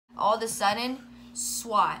all of a sudden,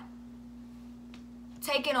 SWAT.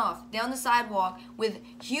 Taking off down the sidewalk with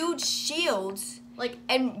huge shields. Like,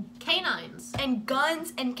 and canines. And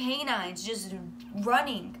guns and canines just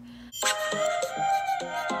running.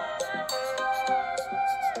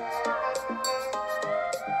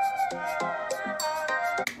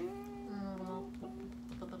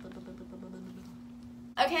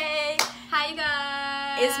 Okay. Hi, you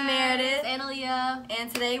guys. It's Meredith. And Aaliyah.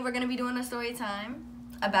 And today we're going to be doing a story time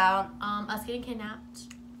about... us getting kidnapped.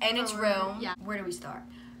 And it's real. Yeah. Where do we start?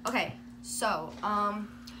 Okay, so,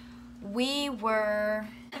 we were...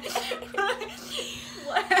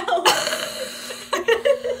 Wow.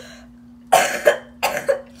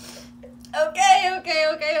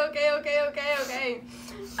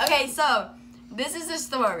 Okay, so, this is the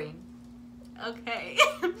story. Okay.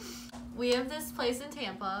 We have this place in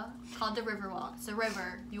Tampa called the Riverwalk. It's a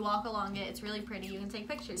river. You walk along it. It's really pretty. You can take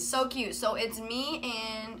pictures. So cute. So it's me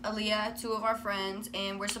and Aaliyah, two of our friends,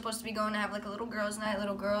 and we're supposed to be going to have like a little girls' night,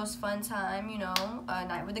 little girls' fun time, you know, a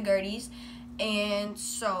night with the Gerties. And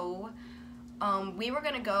so we were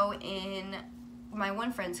going to go in my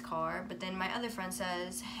one friend's car, but then my other friend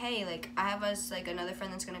says, hey, like, I have us, like, another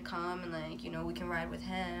friend that's going to come, and, like, you know, we can ride with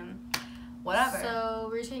him, whatever. So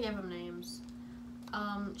we're just going to give them names.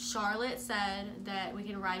 Charlotte said that we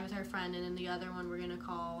can ride with her friend, and then the other one we're going to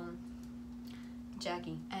call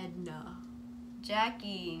Jackie. Edna.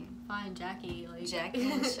 Jackie. Fine, Jackie. Like,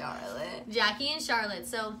 Jackie and Charlotte. Jackie and Charlotte.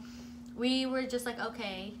 So we were just like,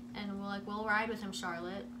 okay, and we're like, we'll ride with him,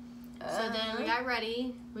 Charlotte. So then we got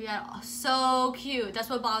ready. We got so cute. That's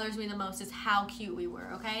what bothers me the most is how cute we were,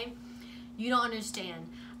 okay? You don't understand.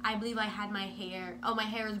 I believe I had my hair. Oh, my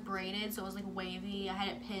hair was braided, so it was like wavy. I had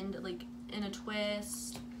it pinned like in a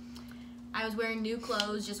twist. I was wearing new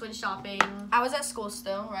clothes, just went shopping. I was at school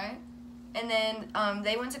still, right? And then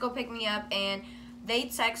they went to go pick me up, and they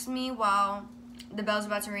text me while the bell's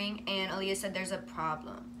about to ring, and Aaliyah said there's a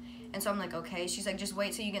problem. And so I'm like, okay. She's like, just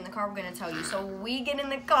wait till you get in the car. We're going to tell you. So we get in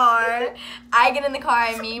the car. I get in the car,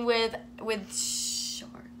 and me with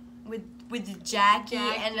Jackie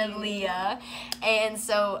and Aaliyah. And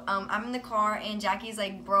so I'm in the car, and Jackie's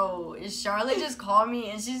like, bro, Charlotte just called me,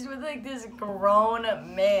 and she's with, like, this grown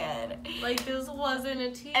man. Like, this wasn't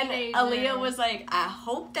a teenager. And Aaliyah was like, I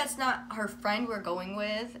hope that's not her friend we're going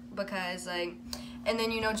with, because, like... And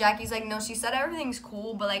then, you know, Jackie's like, no, she said everything's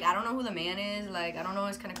cool, but, like, I don't know who the man is. Like, I don't know.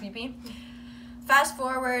 It's kind of creepy. Fast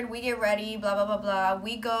forward, we get ready, blah, blah, blah, blah.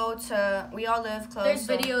 We all live close. There's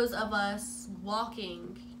videos of us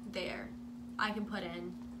walking there I can put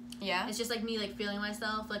in. Yeah? It's just, like, me, like, feeling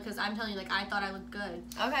myself. Like, because I'm telling you, like, I thought I looked good.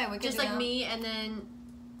 Okay, we could just, do like, that. me, and then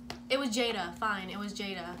it was Jada. Fine, it was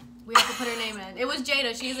Jada. We have to put her name in. It was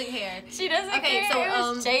Jada. She doesn't care. She doesn't care. So, it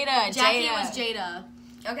was Jada. Jackie was Jada.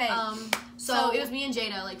 Okay. So it was me and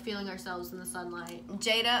Jada, like, feeling ourselves in the sunlight.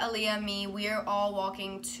 Jada, Aaliyah, me, we're all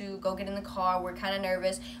walking to go get in the car. We're kind of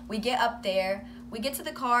nervous. We get up there. We get to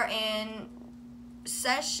the car, and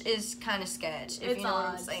Sesh is kind of sketch, if you know what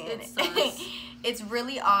I'm saying. It's sus. It's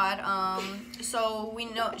really odd. So we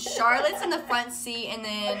know Charlotte's in the front seat, and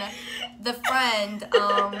then the friend,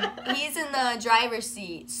 he's in the driver's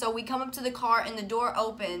seat. So we come up to the car, and the door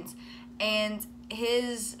opens, and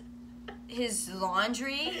his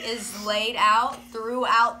laundry is laid out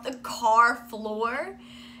throughout the car floor.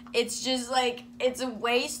 It's just like, it's a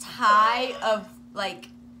waist high of like,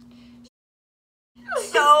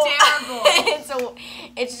 so terrible.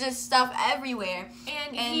 it's just stuff everywhere.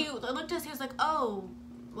 And he looked at us, he was like, oh,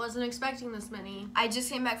 wasn't expecting this many. I just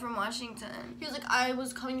came back from Washington. He was like, I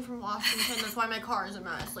was coming from Washington, that's why my car is a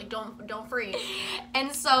mess. Like, don't freak.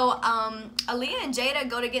 And so, Aaliyah and Jada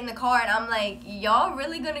go to get in the car, and I'm like, y'all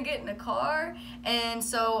really gonna get in the car? And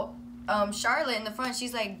so, Charlotte in the front,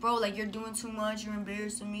 she's like, bro, like, you're doing too much, you're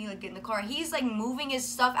embarrassing me, like, get in the car. He's, like, moving his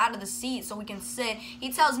stuff out of the seat so we can sit. He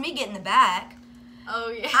tells me get in the back.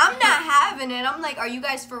 Oh, yeah. I'm not having it. I'm like, are you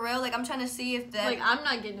guys for real? Like, I'm trying to see if that... Like, I'm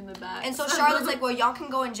not getting in the back. And so Charlotte's like, well, y'all can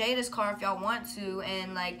go in Jada's car if y'all want to.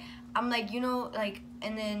 And, like, I'm like, you know, like...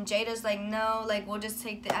 And then Jada's like, no, like, we'll just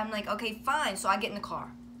take the... I'm like, okay, fine. So I get in the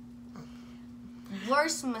car.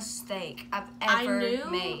 Worst mistake I've ever made.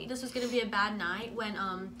 I knew this was going to be a bad night when,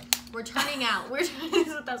 we're turning out.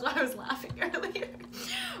 That's why I was laughing earlier.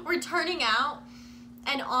 We're turning out.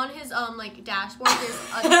 And on his like dashboard,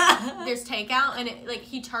 there's takeout, and it, like,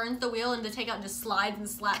 he turns the wheel, and the takeout just slides and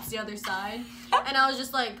slaps the other side. And I was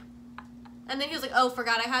just like, and then he was like, "Oh,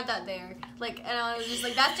 forgot I had that there." Like, and I was just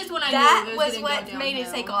like, that's just when I knew it was what made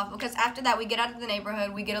it take off. Because after that, we get out of the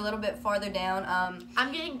neighborhood, we get a little bit farther down.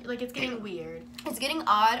 I'm getting like, it's getting weird. It's getting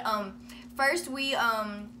odd. First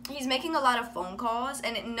he's making a lot of phone calls,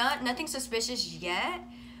 and nothing suspicious yet.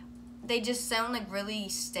 they just sound like really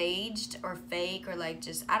staged or fake or like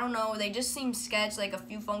just, I don't know, they just seem sketch, like a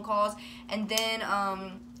few phone calls. And then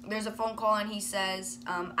there's a phone call and he says,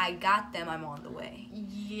 I got them, I'm on the way.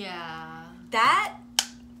 Yeah. That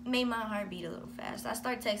made my heart beat a little fast. I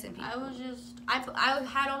started texting people. I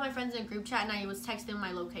had all my friends in a group chat and I was texting them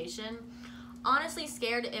my location. Honestly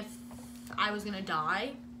scared if I was gonna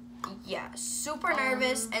die. Yeah, super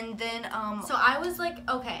nervous. And then so I was like,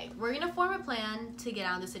 okay, we're gonna form a plan to get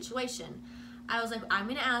out of the situation. I was like, I'm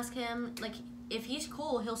gonna ask him, like, if he's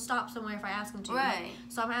cool, he'll stop somewhere if I ask him to. Right.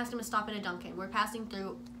 So I'm gonna ask him to stop at a Dunkin'. We're passing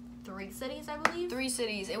through 3 cities, I believe. 3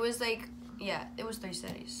 cities. It was like, yeah, it was 3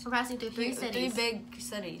 cities. We're passing through 3 cities. 3 big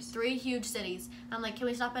cities. 3 huge cities. I'm like, can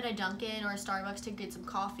we stop at a Dunkin' or a Starbucks to get some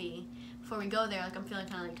coffee before we go there? Like, I'm feeling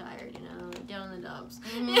kind of like tired, you know, like, get on the dubs.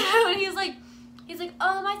 Mm-hmm. You know, and he's like,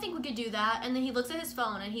 I think we could do that. And then he looks at his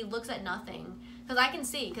phone and he looks at nothing. Because I can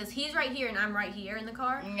see, because he's right here and I'm right here in the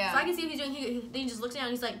car. Yeah. So I can see what he's doing. Then he just looks down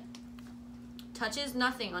and he's like, touches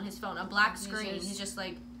nothing on his phone, a black screen. He's just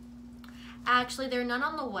like, actually, there are none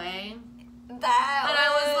on the way. And I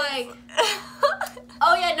was like,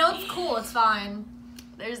 oh yeah, no, it's cool, it's fine.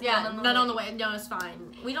 There's none on the way. No, it's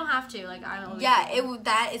fine. We don't have to. Like, I don't. Yeah,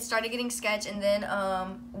 it started getting sketch, and then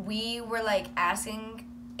we were like asking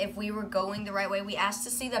if we were going the right way. We asked to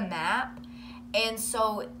see the map, and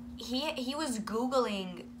so he was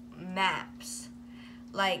Googling maps,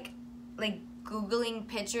 like Googling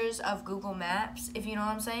pictures of Google Maps, if you know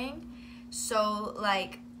what I'm saying. So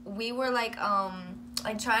like we were like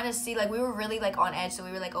trying to see, like we were really like on edge, so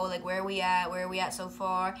we were like, oh, like where are we at so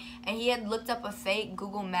far? And he had looked up a fake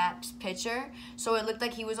Google Maps picture, so it looked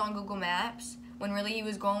like he was on Google Maps when really he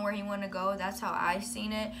was going where he wanted to go. That's how I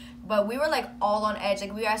seen it. But we were like all on edge,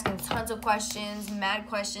 like we were asking tons of questions, mad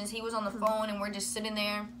questions. He was on the phone and we're just sitting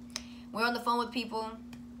there. We're on the phone with people,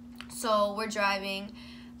 so we're driving.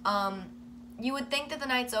 You would think that the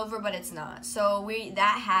night's over, but it's not. So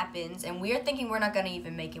that happens, and we're thinking we're not gonna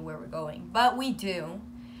even make it where we're going, but we do.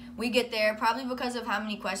 We get there probably because of how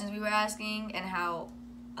many questions we were asking and how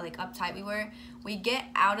like uptight we were. We get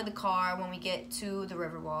out of the car when we get to the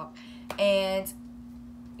Riverwalk, and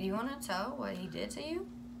you want to tell what he did to you?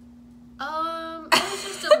 It was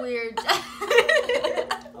just a weird.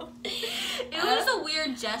 It was a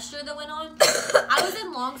weird gesture that went on. I was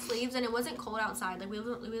in long sleeves and it wasn't cold outside. Like we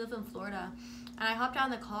live in Florida, and I hopped out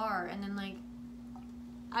in the car and then like,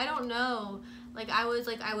 I don't know. Like I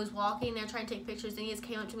was walking there trying to take pictures, and he just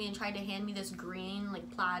came up to me and tried to hand me this green like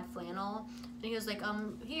plaid flannel, and he was like,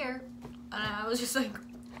 here, and I was just like,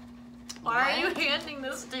 why are you handing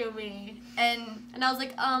this to me? And I was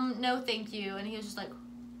like, no, thank you. And he was just like,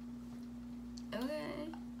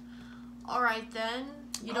 okay, all right then.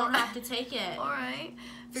 You don't have to take it. All right.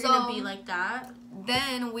 If you're gonna be like that.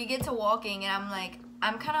 Then we get to walking, and I'm like,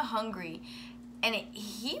 I'm kind of hungry. And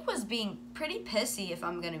he was being pretty pissy, if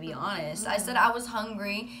I'm going to be honest. I said I was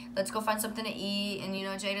hungry. Let's go find something to eat. And, you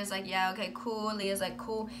know, Jada's like, yeah, okay, cool. Leah's like,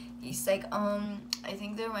 cool. He's like, I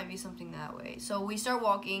think there might be something that way. So we start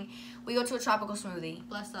walking. We go to a tropical smoothie.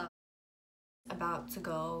 Bless up. About to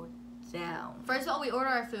go down. First of all, we order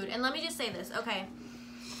our food. And let me just say this, okay?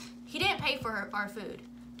 He didn't pay for our food.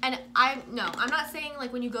 And I'm not saying,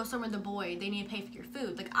 like, when you go somewhere with a boy, they need to pay for your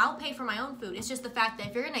food. Like, I'll pay for my own food. It's just the fact that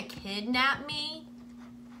if you're going to kidnap me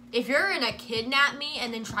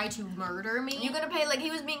and then try to murder me... You're going to pay, like, he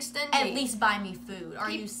was being stingy. At least buy me food. Are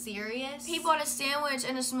you serious? He bought a sandwich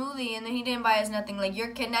and a smoothie, and then he didn't buy us nothing. Like, you're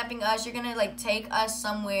kidnapping us. You're going to, like, take us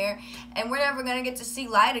somewhere, and we're never going to get to see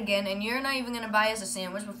light again, and you're not even going to buy us a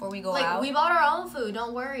sandwich before we go out. Like, we bought our own food.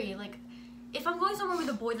 Don't worry. Like... If I'm going somewhere with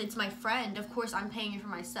a boy that's my friend, of course I'm paying for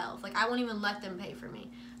myself. Like, I won't even let them pay for me.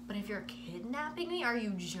 But if you're kidnapping me, are you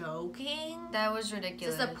joking? That was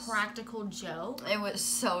ridiculous. Is this a practical joke? It was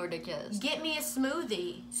so ridiculous. Get me a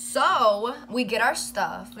smoothie. So, we get our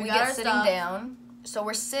stuff. We get sitting down. So,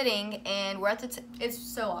 we're sitting, and we're at the... It's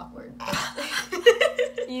so awkward.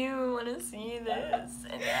 You want to see this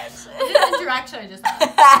interaction? This interaction I just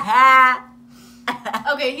had.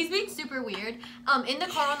 Okay, he's being super weird. In the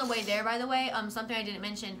car on the way there, by the way, something I didn't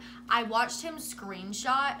mention, I watched him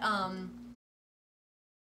screenshot,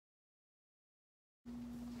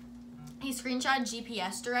 he screenshotted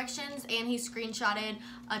GPS directions, and he screenshotted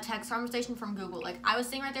a text conversation from Google. Like, I was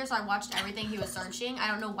sitting right there, so I watched everything he was searching. I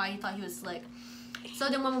don't know why he thought he was slick. So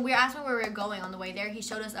then when we asked him where we were going on the way there, he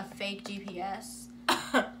showed us a fake GPS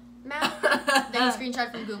map that he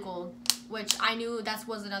screenshotted from Google. Which I knew that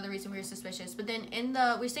was another reason we were suspicious. But then we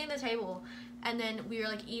were sitting at the table, and then we were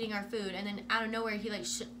like eating our food, and then out of nowhere he like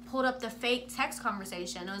pulled up the fake text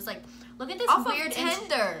conversation. It was like, look at this Off weird of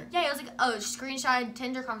Tinder. yeah, it was like a screenshot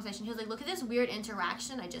Tinder conversation. He was like, look at this weird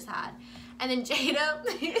interaction I just had. And then Jada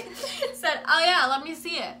said, oh yeah, let me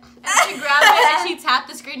see it. And she grabbed it and she tapped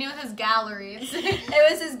the screen. It was his gallery.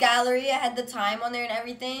 It was his gallery. It had the time on there and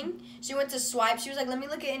everything. She went to swipe. She was like, let me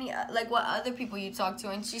look at any, like, what other people you talk to.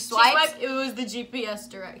 And she swiped. It was the GPS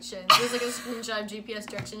direction. It was like a screenshot of GPS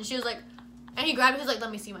direction. And she was like, and he grabbed it. He was like,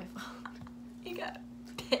 let me see my phone. He got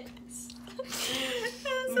pissed.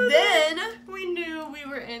 So then we knew we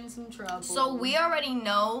were in some trouble. So we already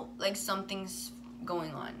know, like, something's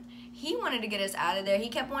going on. He wanted to get us out of there. He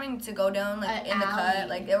kept wanting to go down, like, in the cut.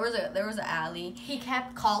 Like, there was an alley. He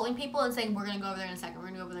kept calling people and saying, we're going to go over there in a second. We're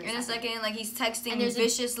going to go over there in a second. Like, he's texting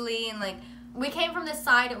viciously and, like... We came from this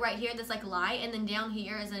side right here that's, like, light, and then down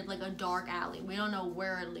here is, like, a dark alley. We don't know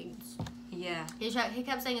where it leads. Yeah. He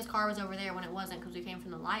kept saying his car was over there when it wasn't because we came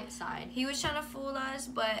from the light side. He was trying to fool us,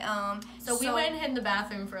 but, So we went and hid in the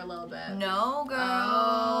bathroom for a little bit. No, girl.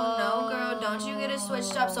 Oh. No, girl. Don't you get it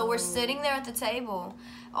switched up. So we're sitting there at the table.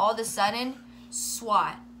 All of a sudden,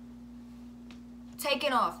 SWAT.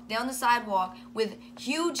 Taking off down the sidewalk with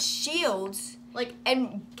huge shields. Like,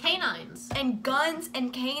 and canines. And guns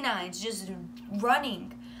and canines just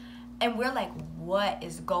running. And we're like, what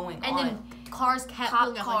is going on? And then cars kept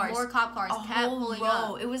pulling up. Like, more cop cars kept pulling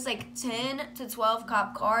up. It was like 10 to 12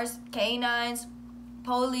 cop cars, canines,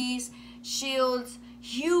 police, shields,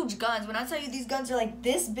 huge guns. When I tell you these guns are like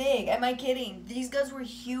this big, am I kidding? These guns were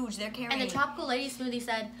huge. They're carrying. And the Tropical Lady Smoothie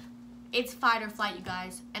said, it's fight or flight, you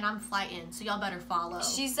guys, and I'm flighting, so y'all better follow.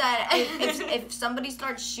 She said if somebody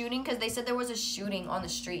starts shooting, because they said there was a shooting on the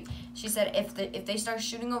street. She said if they start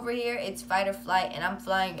shooting over here, it's fight or flight, and I'm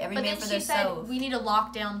flying every man for themselves. But then she said we need to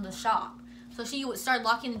lock down the shop. So she started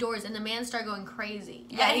locking the doors, and the man started going crazy.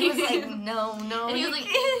 Yeah, he was like, no. And he was like,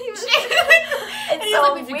 and he was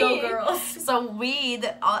like, we should go, girls. So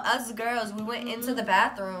us girls, we went into the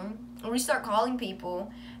bathroom, and we start calling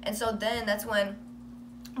people. And so then that's when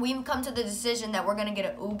we come to the decision that we're going to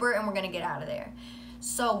get an Uber, and we're going to get out of there.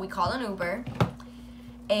 So we call an Uber,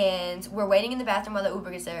 and we're waiting in the bathroom while the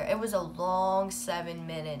Uber gets there. It was a long 7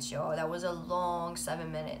 minutes, y'all. That was a long 7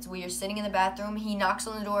 minutes. We are sitting in the bathroom. He knocks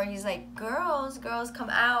on the door. He's like, girls, come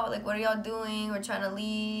out. Like, what are y'all doing? We're trying to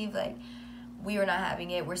leave. Like, we were not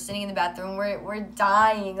having it. We're sitting in the bathroom. We're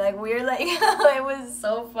dying. Like, we're like, it was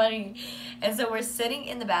so funny. And so we're sitting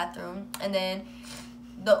in the bathroom, and then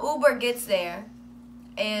the Uber gets there.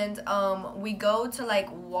 And we go to,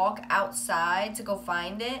 like, walk outside to go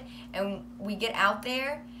find it. And we get out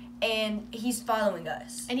there, and he's following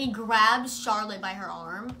us. And he grabs Charlotte by her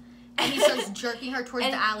arm. And he starts jerking her towards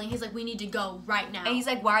the alley. He's like, we need to go right now. And he's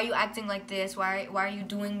like, why are you acting like this? Why are you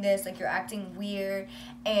doing this? Like, you're acting weird.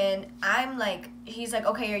 And I'm like, he's like,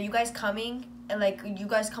 okay, are you guys coming? And, like, you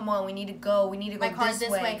guys come on. We need to go. We need to go this way. My car's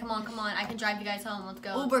this way. Come on. I can drive you guys home. Let's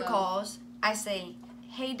go. Uber calls. I say,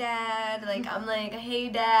 hey, Dad. Like, I'm like, hey,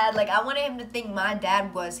 Dad. Like, I wanted him to think my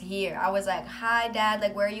dad was here. I was like, hi, Dad.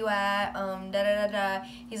 Like, where are you at? Da-da-da-da.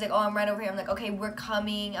 He's like, oh, I'm right over here. I'm like, okay, we're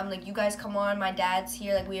coming. I'm like, you guys come on. My dad's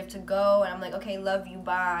here. Like, we have to go. And I'm like, okay, love you.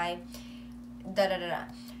 Bye. Da-da-da-da.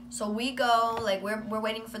 So we go. Like, we're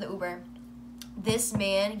waiting for the Uber. This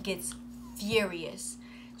man gets furious.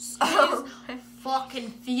 So he's fucking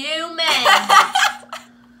fuming.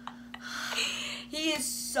 He is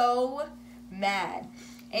so mad.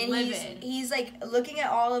 And he's like looking at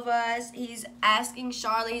all of us. He's asking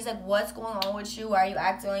Charlotte, he's like, what's going on with you? Why are you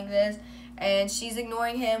acting like this? And she's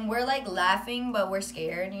ignoring him. We're like laughing, but we're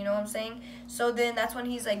scared, you know what I'm saying? So then that's when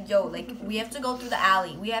he's like, yo, like, we have to go through the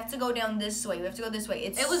alley. We have to go down this way. We have to go this way.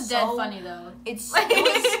 It was dead funny though. It was funny.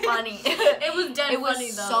 It was dead funny though. It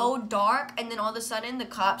was so dark, and then all of a sudden the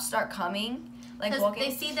cops start coming. Like, walking. They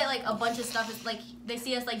see that, like, a bunch of stuff is, like, they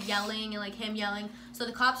see us, like, yelling and, like, him yelling. So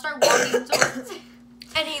the cops start walking towards.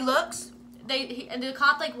 And he looks. And the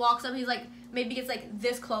cop, like, walks up. He's, like, maybe gets, like,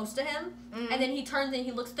 this close to him. Mm-hmm. And then he turns and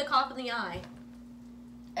he looks at the cop in the eye.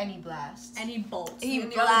 And he blasts. And he bolts. He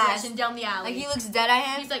blasts. Down the alley. Like, he looks dead at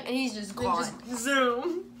him. He's like, and he's just gone. Just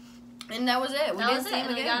zoom. And that was it.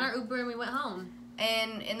 We got our Uber and we went home.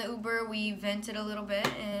 And in the Uber, we vented a little bit.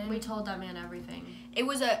 And we told that man everything. It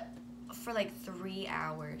was for like 3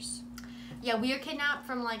 hours. Yeah, we were kidnapped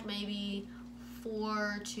from like maybe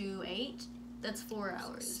 4 to 8. That's 4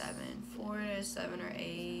 hours. 4 to 7 or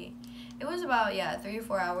 8. It was about 3 or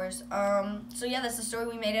 4 hours. So yeah, that's the story.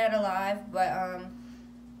 We made it out alive, but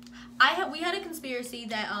we had a conspiracy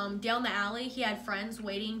that down the alley he had friends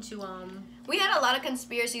waiting to We had a lot of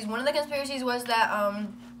conspiracies. One of the conspiracies was that I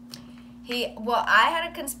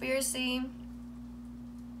had a conspiracy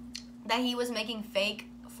that he was making fake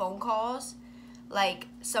phone calls, like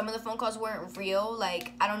some of the phone calls weren't real.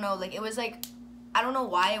 Like I don't know, like it was like I don't know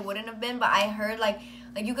why it wouldn't have been, but I heard like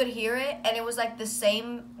you could hear it, and it was like the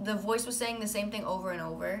voice was saying the same thing over and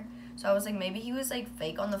over. So I was like, maybe he was like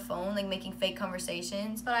fake on the phone, like making fake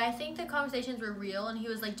conversations. But I think the conversations were real, and he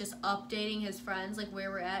was like just updating his friends like where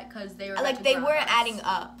we're at, because they were like they weren't adding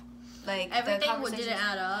up. Like everything didn't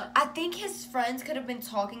add up. I think his friends could have been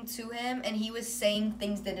talking to him, and he was saying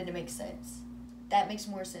things that didn't make sense. That makes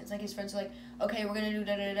more sense. Like his friends were like, okay, we're gonna do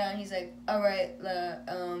da da da, and he's like, all right,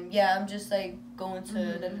 yeah, I'm just like going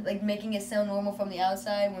to like making it sound normal from the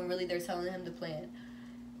outside when really they're telling him the plan.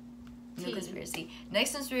 No conspiracy.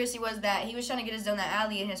 Next conspiracy was that he was trying to get us down that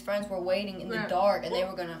alley, and his friends were waiting in the dark, and they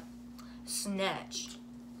were gonna snatch.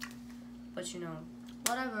 But you know,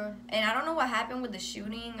 whatever. And I don't know what happened with the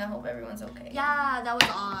shooting. I hope everyone's okay. Yeah, that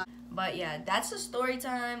was on. But yeah, that's the story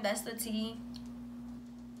time. That's the tea.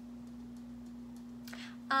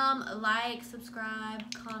 Like, subscribe,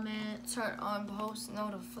 comment, turn on post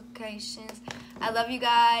notifications. I love you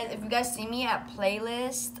guys. If you guys see me at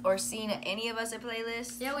playlist or seen any of us at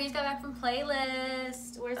playlist, yeah, we just got back from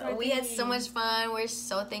playlist. We had so much fun. We're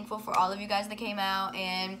so thankful for all of you guys that came out,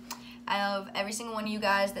 and I love every single one of you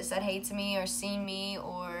guys that said hey to me or seen me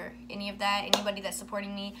or any of that. Anybody that's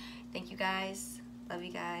supporting me, thank you guys. Love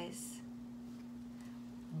you guys.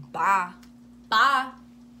 Bye. Bye.